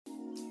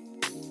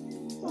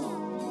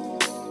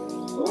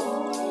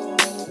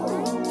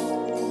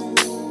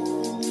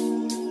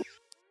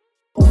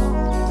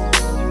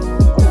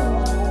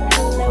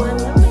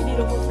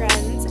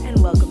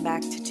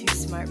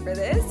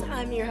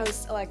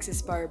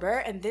Alexis Barber,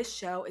 and this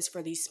show is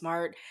for the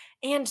smart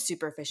and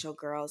superficial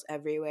girls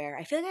everywhere.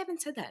 I feel like I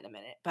haven't said that in a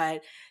minute,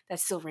 but that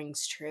still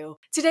rings true.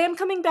 Today I'm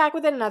coming back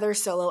with another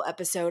solo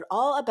episode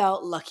all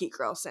about lucky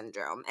girl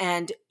syndrome.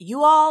 And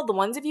you all, the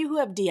ones of you who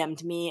have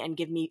DM'd me and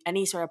give me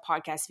any sort of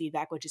podcast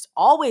feedback, which is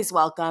always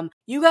welcome,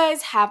 you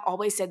guys have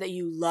always said that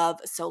you love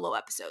solo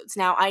episodes.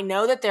 Now, I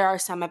know that there are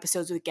some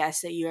episodes with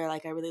guests that you are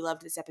like, I really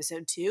loved this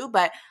episode too,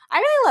 but I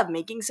really love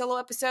making solo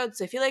episodes.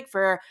 So I feel like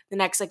for the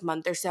next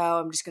month or so,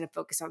 I'm just going to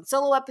focus on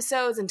solo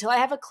episodes until I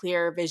have a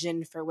clear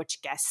vision for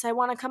which guests I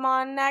want to come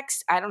on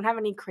next. I don't have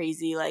any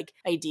crazy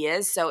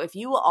ideas. So if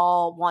you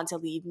all want to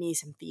leave me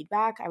some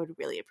feedback, I would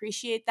really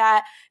appreciate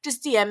that.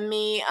 Just DM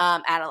me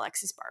at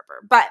Alexis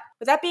Barber. But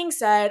with that being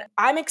said,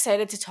 I'm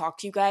excited to talk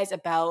to you guys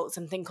about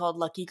something called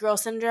lucky girl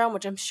syndrome,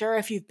 which I'm sure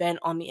if you've been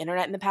on the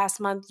internet in the past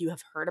month, you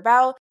have heard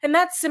about. And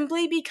that's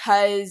simply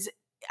because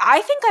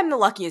I think I'm the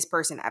luckiest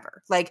person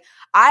ever.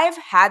 I've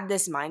had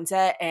this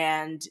mindset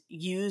and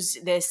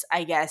used this,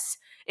 I guess,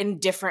 in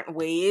different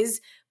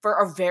ways for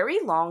a very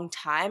long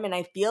time. And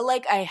I feel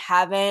like I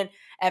haven't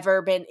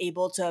ever been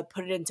able to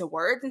put it into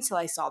words until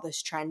I saw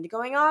this trend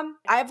going on.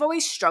 I've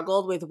always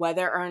struggled with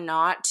whether or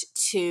not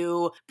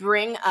to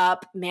bring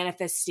up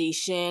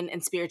manifestation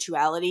and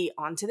spirituality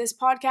onto this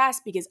podcast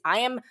because I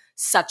am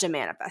such a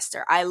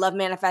manifester. I love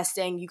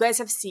manifesting. You guys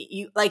have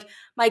seen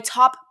my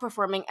top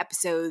performing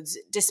episodes,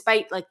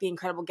 despite the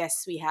incredible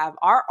guests we have,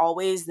 are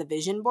always the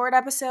vision board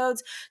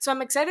episodes. So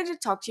I'm excited to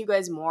talk to you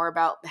guys more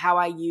about how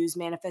I use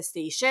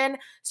manifestation,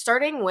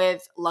 starting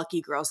with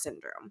lucky girl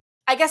syndrome.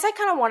 I guess I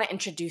kind of want to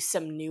introduce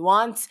some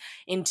nuance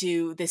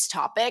into this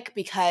topic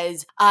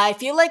because I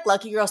feel like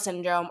lucky girl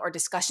syndrome or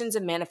discussions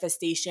of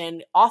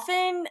manifestation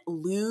often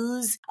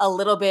lose a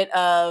little bit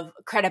of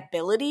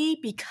credibility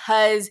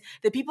because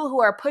the people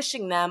who are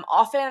pushing them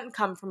often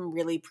come from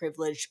really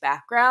privileged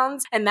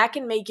backgrounds, and that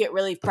can make it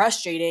really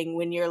frustrating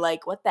when you're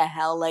like, what the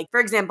hell? For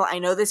example, I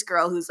know this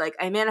girl who's like,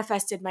 I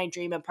manifested my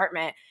dream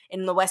apartment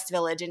in the West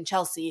Village in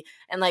Chelsea,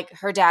 and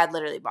her dad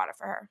literally bought it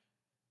for her.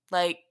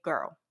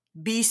 Girl,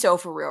 be so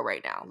for real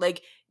right now.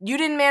 You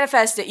didn't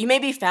manifest it. You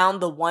maybe found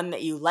the one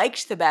that you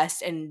liked the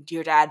best and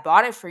your dad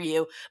bought it for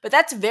you, but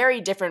that's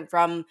very different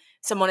from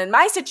someone in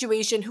my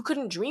situation who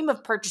couldn't dream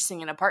of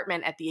purchasing an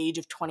apartment at the age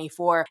of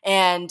 24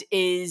 and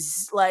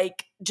is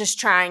just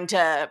trying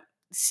to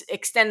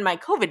extend my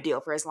COVID deal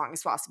for as long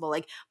as possible.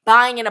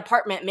 Buying an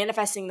apartment,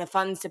 manifesting the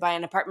funds to buy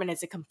an apartment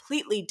is a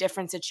completely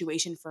different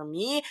situation for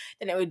me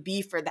than it would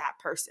be for that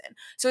person.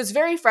 So it's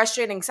very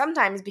frustrating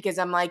sometimes because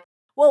I'm like,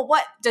 well,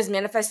 why does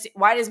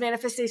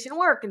manifestation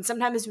work? And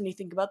sometimes when you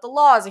think about the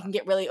laws, it can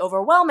get really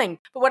overwhelming.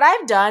 But what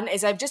I've done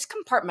is I've just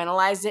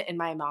compartmentalized it in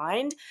my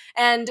mind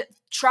and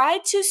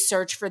tried to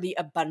search for the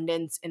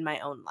abundance in my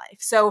own life.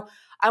 So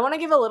I want to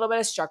give a little bit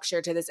of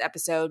structure to this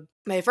episode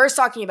by first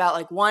talking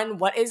about one,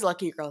 what is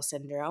lucky girl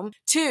syndrome?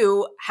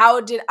 2,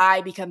 how did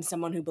I become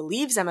someone who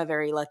believes I'm a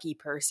very lucky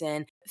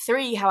person?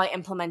 3, how I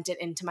implement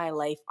it into my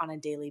life on a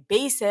daily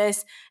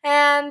basis.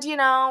 And,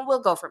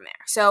 we'll go from there.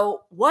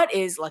 So what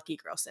is lucky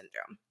girl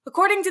syndrome?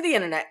 According to the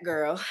internet,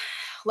 girl,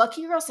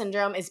 lucky girl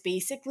syndrome is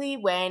basically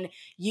when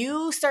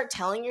you start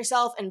telling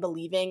yourself and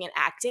believing and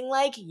acting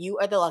like you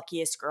are the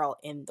luckiest girl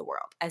in the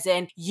world. As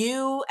in,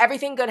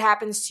 everything good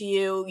happens to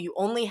you, you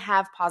only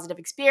have positive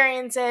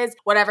experiences,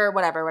 whatever.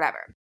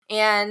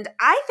 And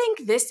I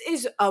think this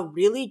is a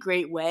really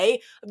great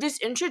way of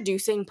just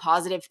introducing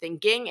positive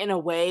thinking in a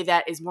way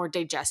that is more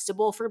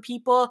digestible for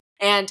people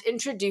and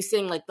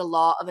introducing the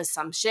law of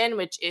assumption,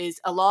 which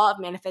is a law of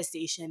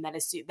manifestation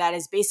that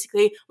is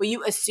basically what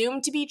you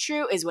assume to be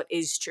true is what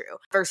is true,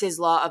 versus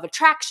law of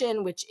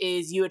attraction, which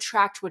is you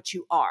attract what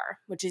you are,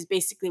 which is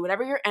basically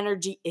whatever your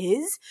energy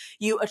is,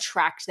 you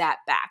attract that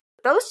back.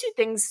 Those two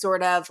things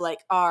sort of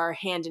are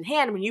hand in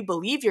hand. When you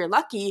believe you're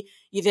lucky,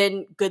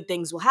 then good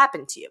things will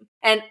happen to you.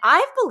 And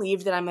I've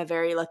believed that I'm a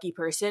very lucky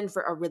person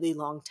for a really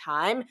long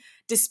time,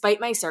 despite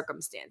my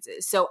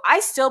circumstances. So I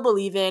still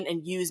believe in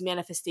and use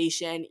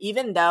manifestation,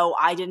 even though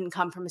I didn't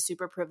come from a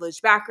super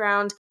privileged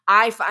background.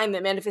 I find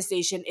that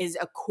manifestation is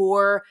a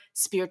core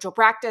spiritual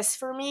practice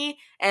for me.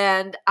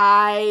 And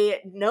I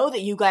know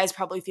that you guys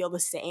probably feel the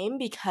same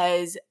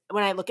because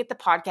when I look at the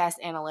podcast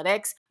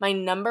analytics, my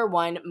number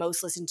one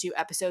most listened to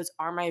episodes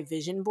are my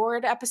vision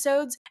board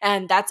episodes.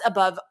 And that's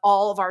above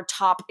all of our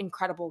top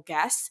incredible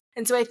guests.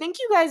 And so I think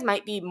you guys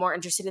might be more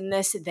interested in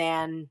this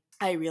than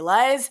I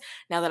realize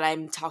now that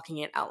I'm talking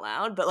it out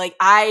loud, but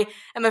I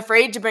am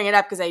afraid to bring it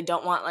up because I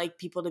don't want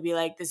people to be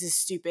like, this is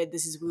stupid,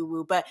 this is woo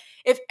woo. But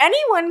if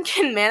anyone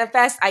can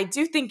manifest, I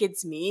do think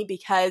it's me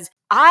because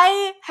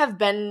I have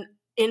been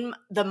in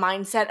the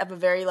mindset of a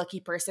very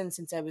lucky person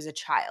since I was a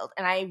child.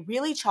 And I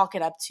really chalk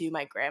it up to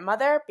my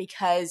grandmother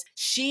because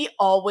she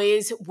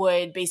always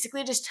would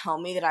basically just tell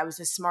me that I was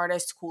the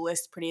smartest,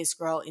 coolest, prettiest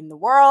girl in the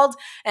world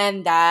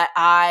and that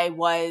I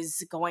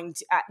was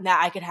that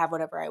I could have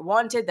whatever I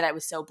wanted, that I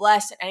was so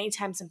blessed. And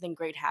anytime something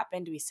great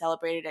happened, we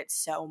celebrated it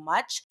so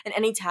much. And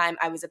anytime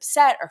I was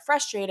upset or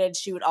frustrated,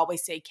 she would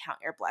always say, count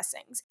your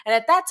blessings. And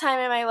at that time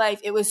in my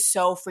life, it was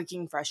so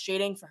freaking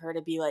frustrating for her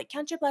to be like,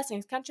 count your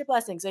blessings, count your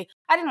blessings. I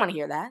didn't want to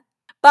hear that.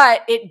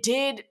 But it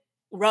did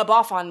rub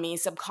off on me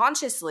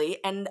subconsciously,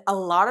 and a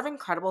lot of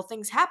incredible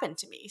things happened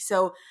to me.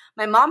 So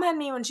my mom had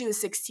me when she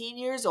was 16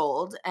 years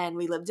old, and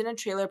we lived in a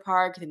trailer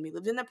park, then we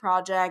lived in the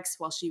projects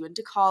while she went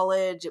to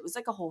college. It was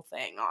like a whole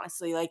thing,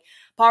 honestly. Like,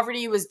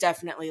 poverty was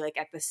definitely like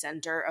at the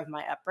center of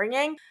my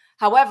upbringing.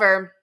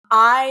 However,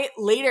 I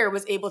later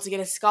was able to get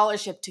a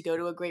scholarship to go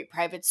to a great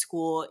private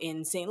school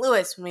in St.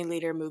 Louis when we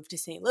later moved to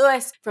St.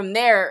 Louis. From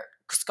there,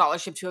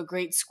 scholarship to a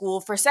great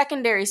school for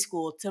secondary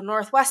school to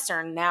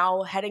Northwestern,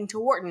 now heading to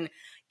Wharton,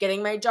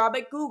 getting my job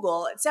at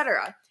Google,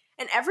 etc.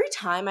 And every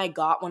time I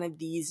got one of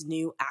these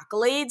new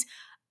accolades,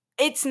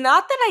 it's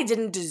not that I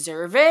didn't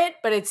deserve it,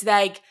 but it's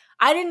like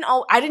I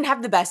didn't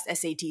have the best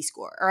SAT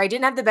score, or I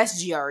didn't have the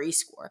best GRE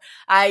score.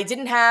 I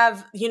didn't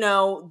have,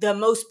 the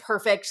most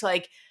perfect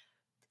like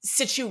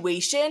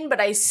situation,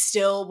 but I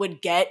still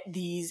would get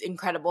these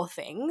incredible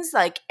things.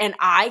 Like, and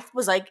I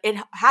was like,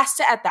 it has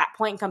to at that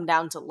point come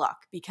down to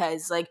luck,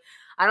 because like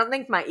I don't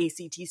think my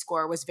ACT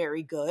score was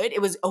very good.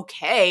 It was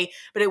okay,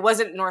 but it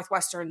wasn't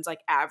Northwestern's like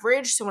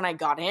average. So when I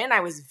got in,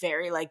 I was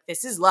very like,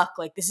 this is luck.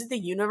 Like, this is the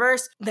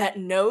universe that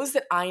knows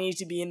that I need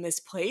to be in this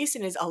place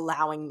and is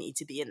allowing me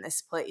to be in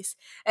this place.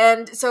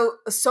 And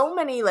so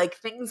many like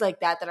things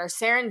like that are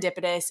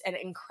serendipitous and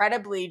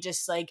incredibly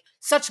just like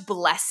such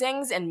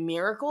blessings and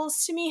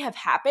miracles to me have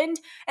happened.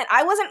 And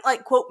I wasn't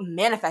like, quote,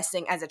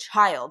 manifesting as a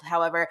child.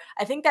 However,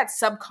 I think that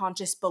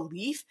subconscious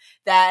belief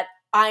that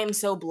I am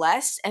so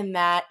blessed, and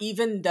that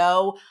even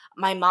though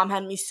my mom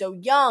had me so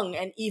young,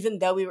 and even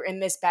though we were in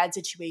this bad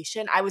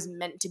situation, I was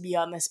meant to be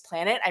on this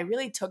planet. I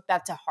really took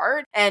that to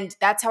heart. And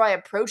that's how I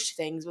approached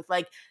things, with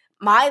like,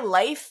 my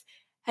life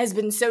has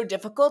been so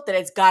difficult that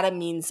it's got to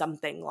mean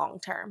something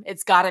long term.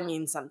 It's got to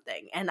mean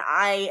something. And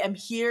I am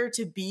here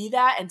to be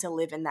that and to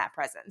live in that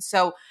presence.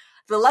 So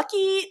the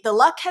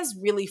luck has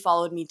really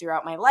followed me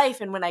throughout my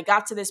life. And when I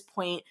got to this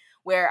point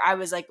where I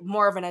was like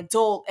more of an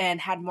adult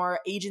and had more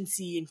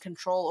agency and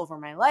control over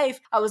my life,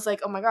 I was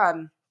like, oh my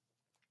God,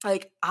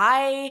 like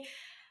I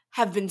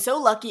have been so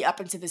lucky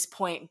up until this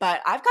point,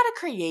 but I've got to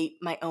create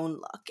my own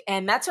luck.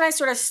 And that's when I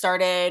sort of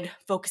started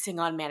focusing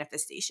on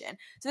manifestation.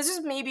 So this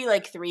was maybe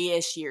like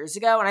 3-ish years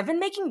ago, and I've been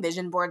making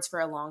vision boards for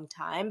a long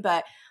time,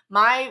 but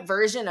my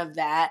version of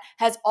that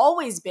has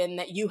always been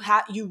that you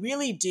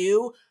really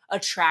do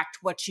attract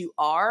what you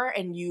are,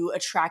 and you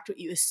attract what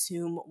you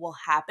assume will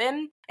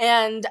happen.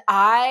 And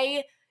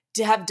I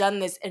have done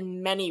this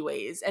in many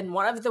ways. And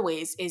one of the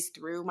ways is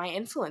through my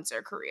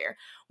influencer career.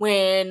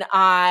 When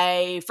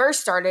I first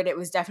started, it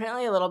was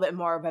definitely a little bit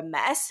more of a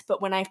mess.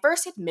 But when I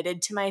first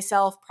admitted to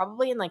myself,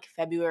 probably in like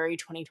February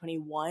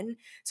 2021,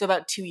 so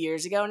about 2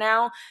 years ago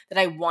now, that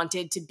I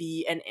wanted to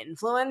be an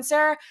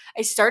influencer,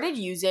 I started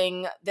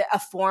using a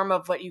form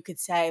of what you could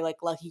say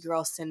like lucky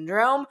girl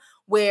syndrome,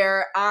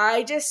 where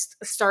I just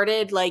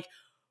started like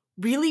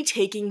really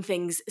taking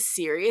things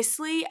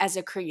seriously as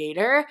a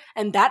creator,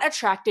 and that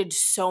attracted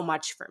so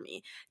much for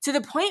me, to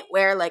the point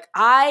where like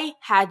I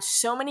had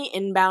so many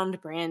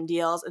inbound brand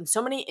deals and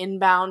so many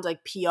inbound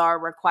like PR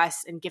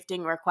requests and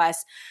gifting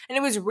requests, and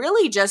it was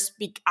really just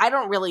I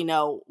don't really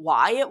know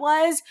why it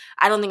was.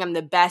 I don't think I'm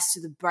the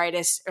best, the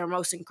brightest, or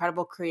most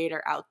incredible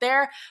creator out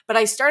there, but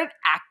I started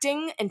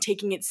acting and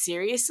taking it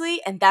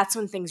seriously, and that's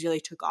when things really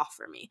took off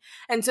for me.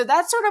 And so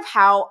that's sort of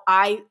how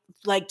I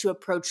like to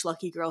approach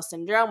lucky girl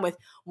syndrome, with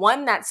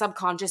one, that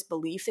subconscious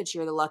belief that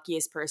you're the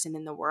luckiest person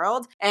in the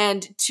world,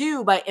 and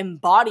two, by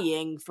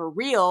embodying for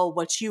real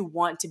what you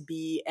want to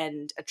be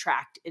and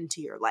attract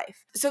into your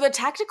life. So the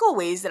tactical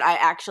ways that I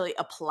actually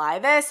apply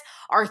this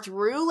are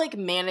through like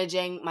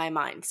managing my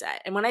mindset.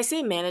 And when I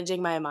say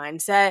managing my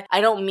mindset,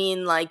 I don't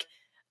mean like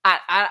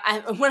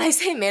when I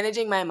say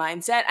managing my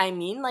mindset, I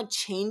mean like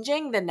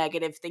changing the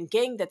negative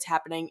thinking that's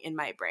happening in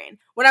my brain.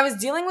 When I was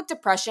dealing with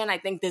depression, I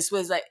think this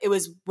was like, it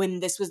was when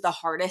this was the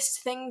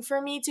hardest thing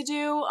for me to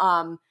do.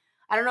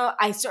 I don't know.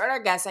 I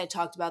guess I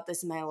talked about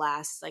this in my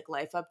last like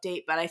life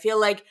update, but I feel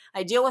like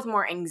I deal with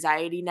more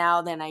anxiety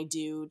now than I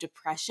do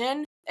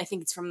depression. I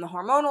think it's from the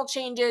hormonal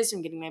changes,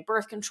 from getting my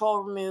birth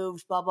control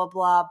removed, blah, blah,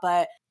 blah.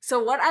 But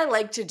so what I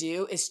like to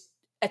do is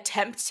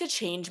attempt to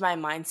change my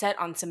mindset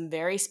on some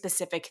very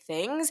specific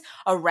things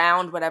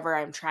around whatever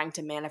I'm trying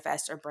to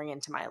manifest or bring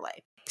into my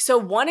life. So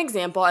one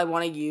example I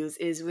want to use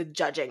is with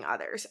judging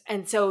others.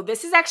 And so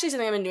this is actually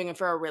something I've been doing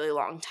for a really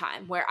long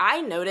time, where I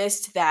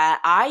noticed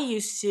that I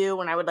used to,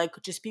 when I would like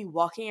just be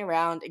walking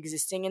around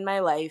existing in my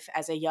life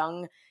as a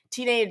young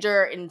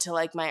teenager into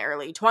like my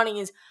early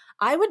 20s,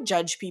 I would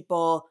judge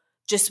people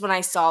just when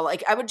I saw,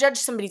 like, I would judge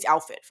somebody's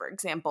outfit, for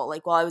example,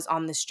 like while I was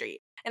on the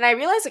street. And I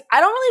realized, like, I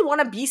don't really want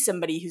to be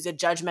somebody who's a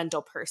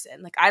judgmental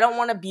person. Like, I don't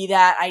want to be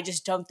that. I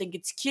just don't think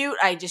it's cute.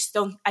 I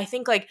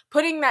think, like,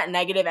 putting that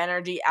negative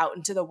energy out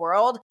into the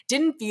world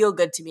didn't feel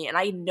good to me. And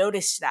I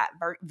noticed that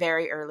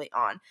very early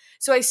on.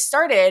 So I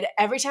started,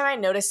 every time I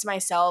noticed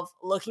myself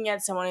looking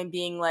at someone and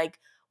being like,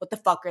 what the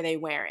fuck are they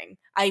wearing?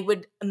 I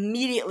would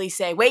immediately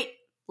say, wait,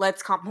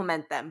 let's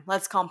compliment them.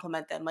 Let's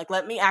compliment them. Like,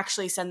 let me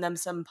actually send them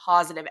some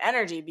positive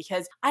energy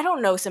because I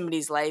don't know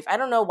somebody's life. I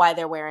don't know why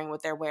they're wearing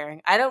what they're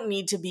wearing. I don't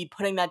need to be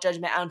putting that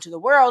judgment out into the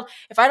world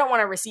if I don't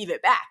want to receive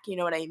it back. You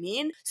know what I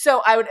mean?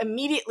 So I would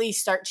immediately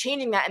start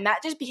changing that. And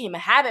that just became a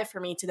habit for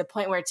me to the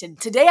point where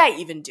today I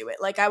even do it.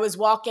 Like, I was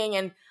walking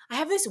and I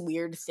have this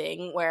weird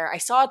thing where I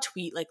saw a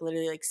tweet like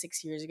literally like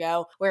 6 years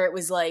ago where it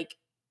was like,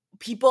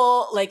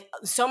 people, like,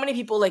 so many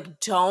people like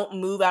don't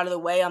move out of the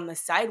way on the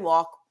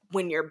sidewalk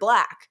when you're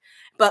black,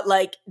 but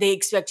like they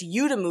expect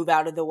you to move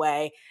out of the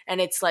way and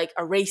it's like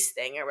a race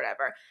thing or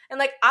whatever. And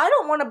like, I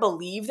don't want to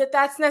believe that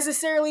that's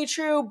necessarily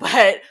true,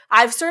 but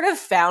I've sort of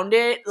found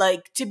it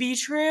like to be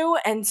true.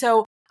 And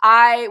so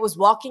I was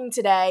walking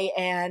today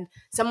and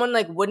someone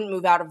like wouldn't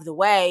move out of the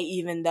way,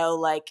 even though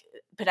like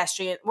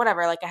pedestrian,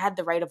 whatever, like I had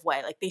the right of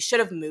way. Like they should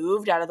have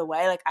moved out of the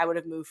way. Like I would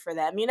have moved for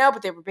them, you know,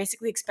 but they were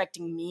basically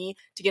expecting me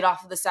to get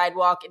off of the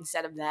sidewalk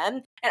instead of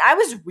them. And I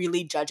was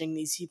really judging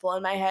these people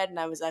in my head. And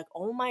I was like,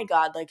 oh my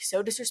God, like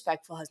so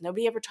disrespectful. Has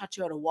nobody ever taught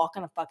you how to walk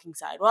on a fucking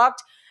sidewalk?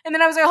 And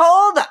then I was like,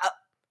 hold up.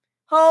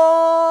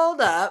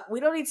 We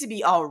don't need to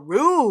be all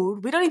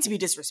rude. We don't need to be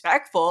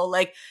disrespectful.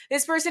 Like,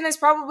 this person is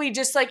probably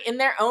just like in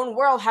their own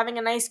world having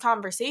a nice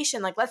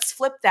conversation. Like, let's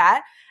flip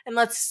that and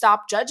let's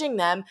stop judging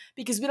them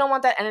because we don't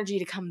want that energy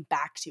to come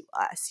back to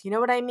us. You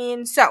know what I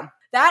mean? So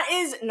that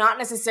is not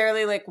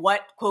necessarily like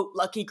what, quote,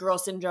 lucky girl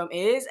syndrome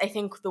is. I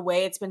think the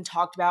way it's been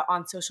talked about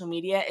on social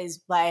media is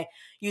by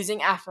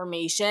using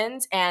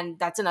affirmations. And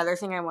that's another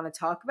thing I want to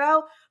talk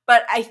about.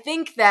 But I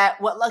think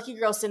that what lucky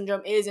girl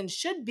syndrome is and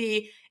should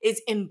be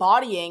is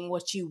embodying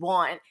what you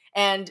want.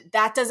 And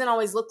that doesn't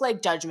always look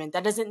like judgment.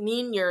 That doesn't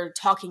mean you're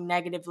talking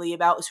negatively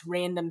about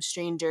random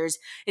strangers.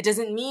 It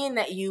doesn't mean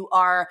that you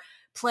are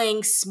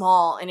playing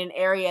small in an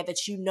area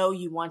that you know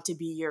you want to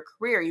be your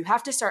career. You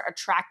have to start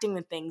attracting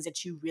the things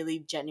that you really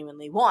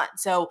genuinely want.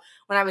 So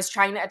when I was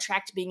trying to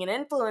attract being an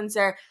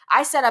influencer,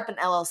 I set up an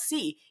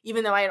LLC,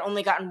 even though I had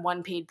only gotten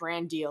one paid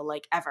brand deal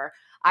like ever.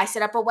 I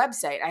set up a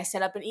website. I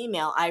set up an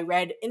email. I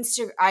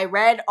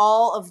read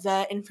all of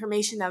the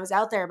information that was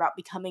out there about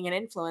becoming an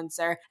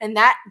influencer, and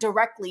that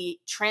directly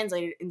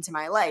translated into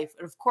my life.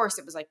 And of course,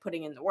 it was like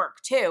putting in the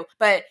work too,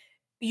 but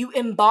you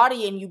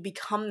embody and you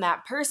become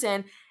that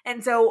person.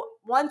 And so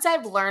once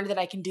I've learned that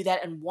I can do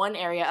that in one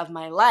area of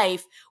my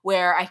life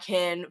where I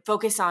can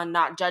focus on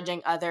not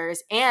judging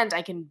others and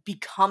I can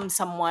become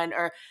someone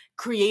or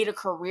create a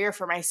career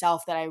for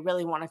myself that I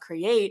really want to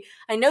create,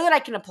 I know that I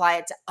can apply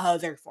it to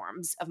other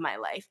forms of my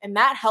life. And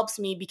that helps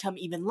me become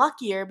even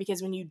luckier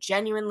because when you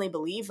genuinely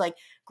believe like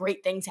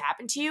great things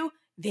happen to you,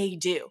 they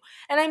do.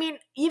 And I mean,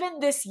 even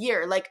this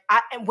year, like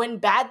when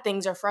bad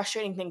things or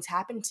frustrating things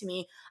happen to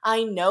me,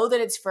 I know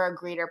that it's for a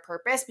greater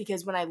purpose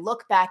because when I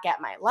look back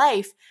at my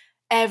life,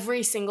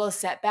 every single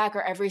setback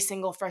or every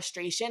single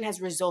frustration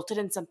has resulted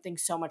in something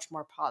so much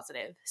more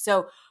positive.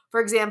 So,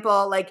 for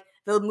example, like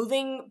the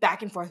moving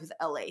back and forth with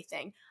LA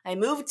thing. I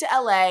moved to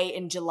LA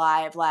in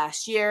July of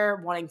last year,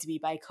 wanting to be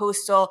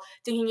bi-coastal,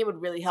 thinking it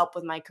would really help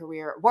with my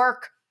career at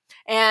work.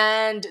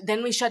 And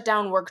then we shut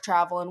down work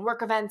travel and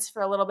work events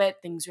for a little bit.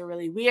 Things were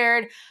really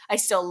weird. I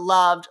still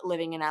loved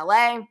living in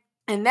LA.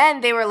 And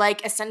then they were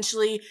like,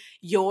 essentially,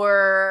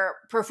 your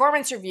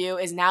performance review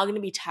is now going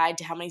to be tied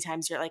to how many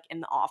times you're like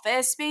in the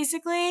office,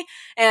 basically.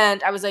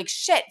 And I was like,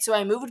 shit. So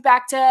I moved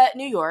back to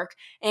New York.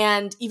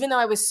 And even though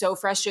I was so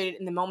frustrated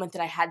in the moment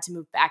that I had to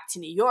move back to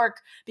New York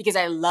because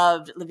I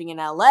loved living in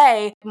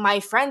LA, my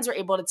friends were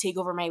able to take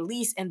over my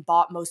lease and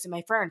bought most of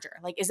my furniture.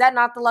 Like, is that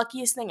not the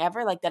luckiest thing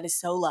ever? Like, that is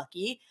so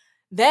lucky.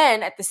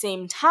 Then at the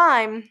same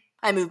time,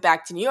 I moved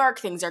back to New York,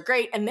 things are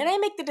great, and then I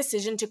make the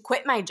decision to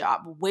quit my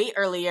job way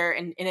earlier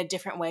and in a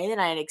different way than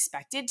I had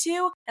expected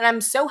to, and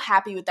I'm so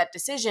happy with that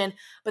decision.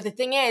 But the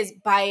thing is,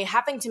 by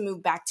having to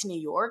move back to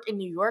in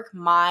New York,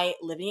 my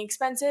living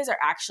expenses are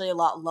actually a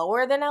lot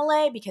lower than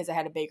LA because I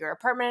had a bigger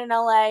apartment in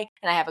LA,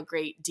 and I have a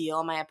great deal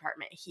on my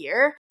apartment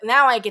here.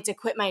 Now I get to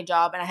quit my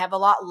job, and I have a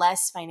lot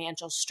less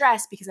financial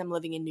stress because I'm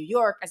living in New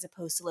York as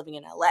opposed to living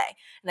in LA,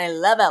 and I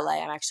love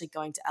LA. I'm actually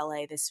going to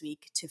LA this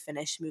week to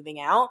finish moving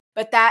out,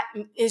 but that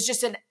is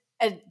just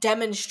a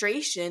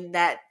demonstration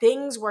that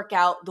things work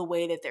out the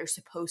way that they're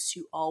supposed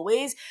to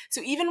always.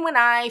 So even when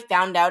I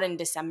found out in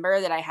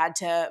December that I had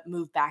to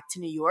move back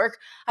to New York,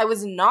 I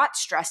was not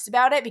stressed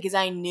about it because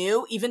I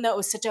knew, even though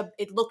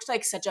it looked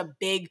like such a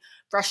big,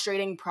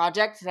 frustrating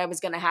project that I was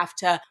going to have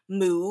to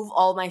move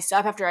all my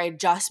stuff after I had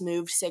just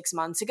moved 6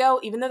 months ago,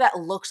 even though that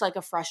looked like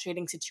a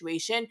frustrating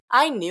situation,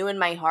 I knew in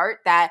my heart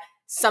that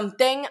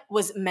something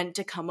was meant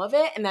to come of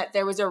it and that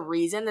there was a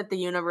reason that the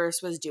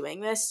universe was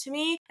doing this to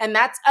me. And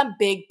that's a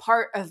big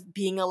part of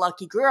being a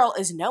lucky girl,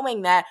 is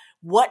knowing that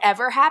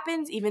whatever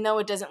happens, even though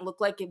it doesn't look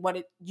like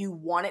you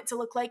want it to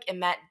look like in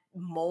that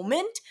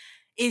moment,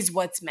 is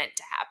what's meant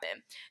to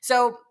happen.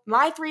 So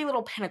my 3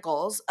 little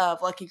pinnacles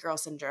of lucky girl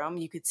syndrome,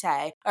 you could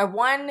say, are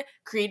 1,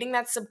 creating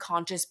that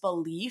subconscious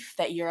belief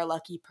that you're a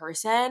lucky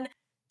person.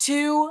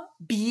 to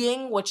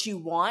being what you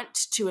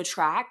want to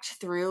attract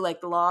through like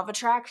the law of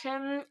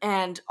attraction,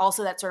 and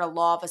also that sort of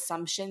law of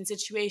assumption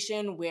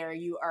situation where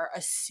you are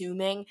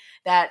assuming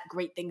that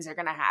great things are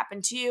going to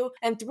happen to you.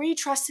 And 3,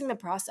 trusting the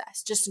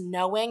process, just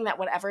knowing that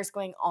whatever is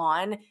going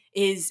on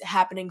is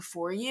happening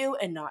for you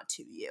and not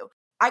to you.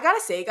 I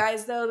gotta say,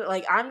 guys, though, that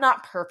like I'm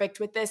not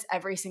perfect with this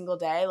every single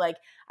day. Like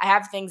I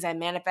have things I'm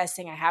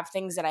manifesting, I have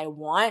things that I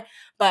want,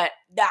 but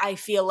that I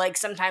feel like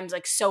sometimes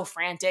like so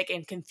frantic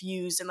and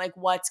confused and like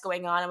what's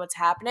going on and what's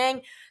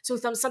happening. So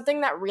something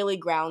that really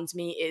grounds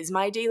me is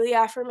my daily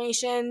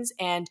affirmations,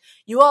 and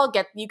you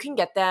can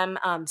get them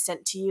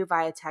sent to you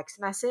via text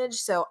message.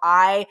 So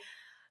I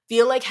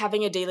feel like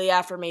having a daily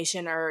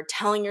affirmation or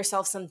telling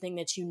yourself something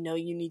that you know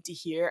you need to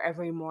hear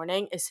every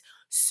morning is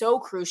so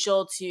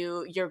crucial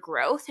to your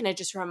growth, and it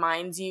just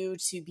reminds you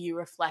to be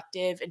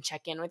reflective and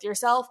check in with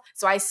yourself.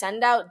 So I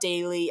send out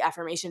daily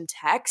affirmation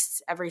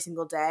texts every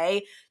single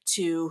day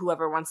to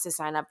whoever wants to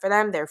sign up for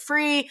them. They're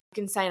free. You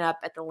can sign up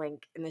at the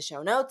link in the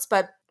show notes.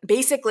 But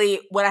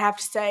basically what I have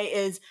to say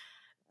is,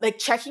 like,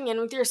 checking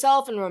in with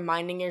yourself and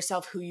reminding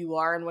yourself who you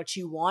are and what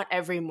you want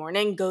every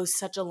morning goes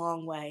such a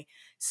long way.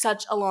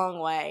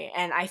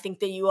 And I think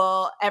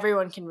that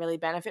everyone can really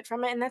benefit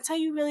from it. And that's how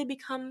you really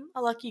become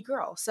a lucky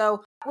girl.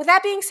 So with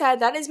that being said,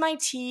 that is my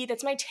tea.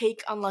 That's my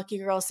take on lucky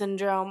girl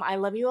syndrome. I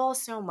love you all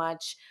so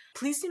much.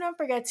 Please do not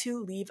forget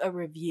to leave a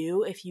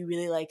review if you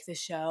really like the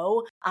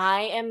show.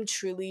 I am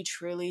truly,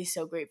 truly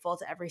so grateful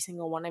to every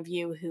single one of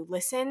you who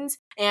listens.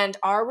 And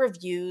our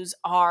reviews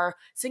are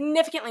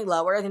significantly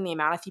lower than the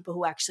amount of people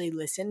who actually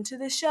listen to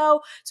the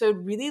show. So I'd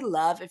really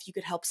love if you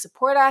could help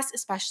support us,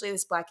 especially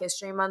this Black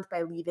History Month,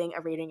 by leaving a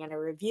rating and a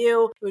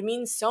review. It would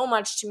mean so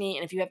much to me.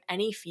 And if you have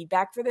any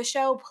feedback for the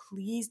show,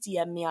 please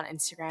DM me on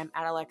Instagram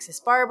at Alexis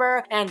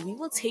Barber, and we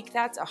will take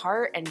that to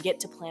heart and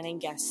get to planning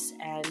guests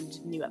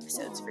and new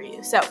episodes for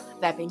you. So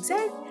that being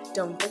said,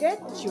 don't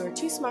forget that you are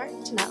too smart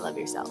to not love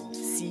yourself.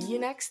 See you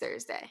next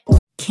Thursday.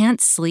 Can't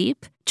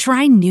sleep?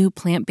 Try new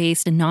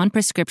plant-based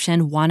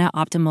non-prescription Wana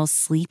Optimal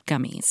Sleep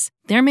Gummies.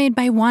 They're made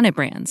by Wana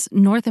Brands,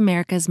 North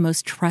America's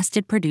most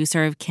trusted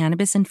producer of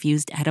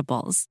cannabis-infused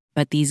edibles.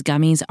 But these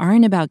gummies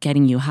aren't about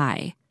getting you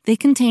high. They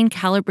contain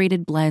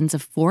calibrated blends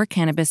of 4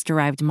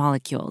 cannabis-derived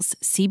molecules,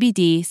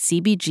 CBD,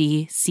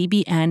 CBG,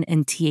 CBN,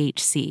 and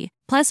THC,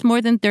 plus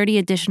more than 30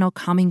 additional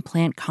calming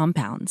plant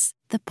compounds.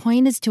 The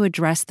point is to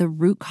address the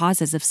root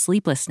causes of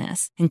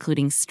sleeplessness,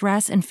 including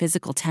stress and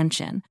physical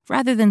tension,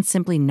 rather than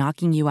simply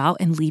knocking you out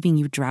and leaving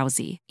you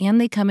drowsy.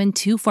 And they come in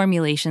 2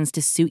 formulations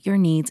to suit your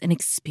needs and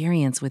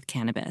experience with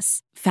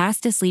cannabis.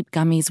 Fast Asleep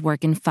gummies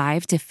work in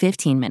 5 to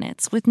 15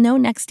 minutes with no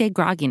next-day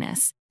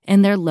grogginess.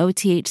 And their low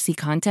THC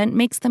content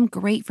makes them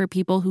great for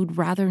people who'd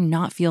rather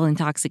not feel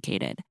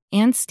intoxicated.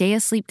 And Stay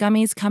Asleep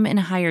gummies come in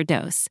a higher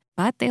dose,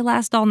 but they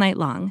last all night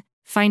long.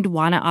 Find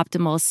Wana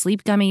Optimal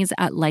Sleep Gummies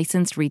at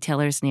licensed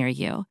retailers near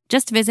you.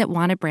 Just visit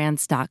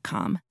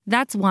WanaBrands.com.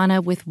 That's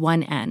Wana with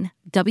 1 N.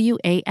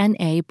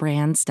 WANA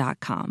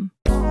brands.com.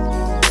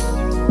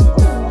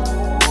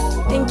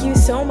 Thank you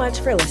so much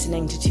for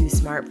listening to Too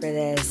Smart for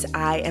This.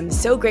 I am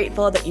so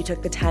grateful that you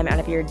took the time out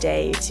of your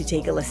day to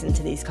take a listen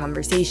to these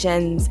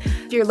conversations.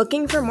 If you're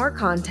looking for more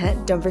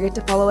content, don't forget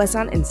to follow us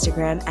on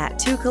Instagram at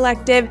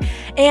 2Collective.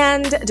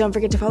 And don't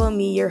forget to follow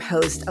me, your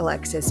host,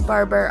 Alexis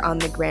Barber, on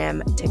the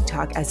gram,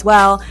 TikTok as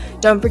well.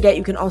 Don't forget,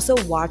 you can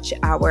also watch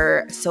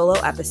our solo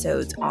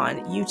episodes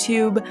on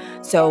YouTube.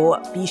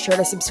 So be sure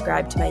to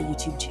subscribe to my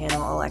YouTube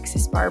channel,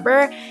 Alexis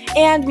Barber.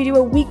 And we do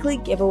a weekly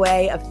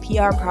giveaway of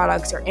PR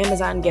products or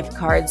Amazon gift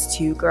cards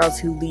to girls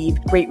who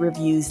leave great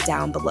reviews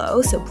down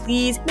below. So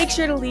please make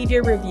sure to leave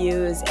your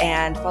reviews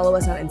and follow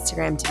us on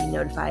Instagram to be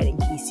notified in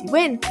case you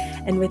win.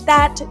 And with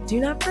that,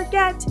 do not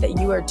forget that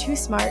you are too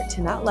smart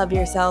to not love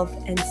yourself,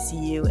 and see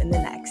you in the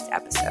next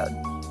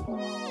episode.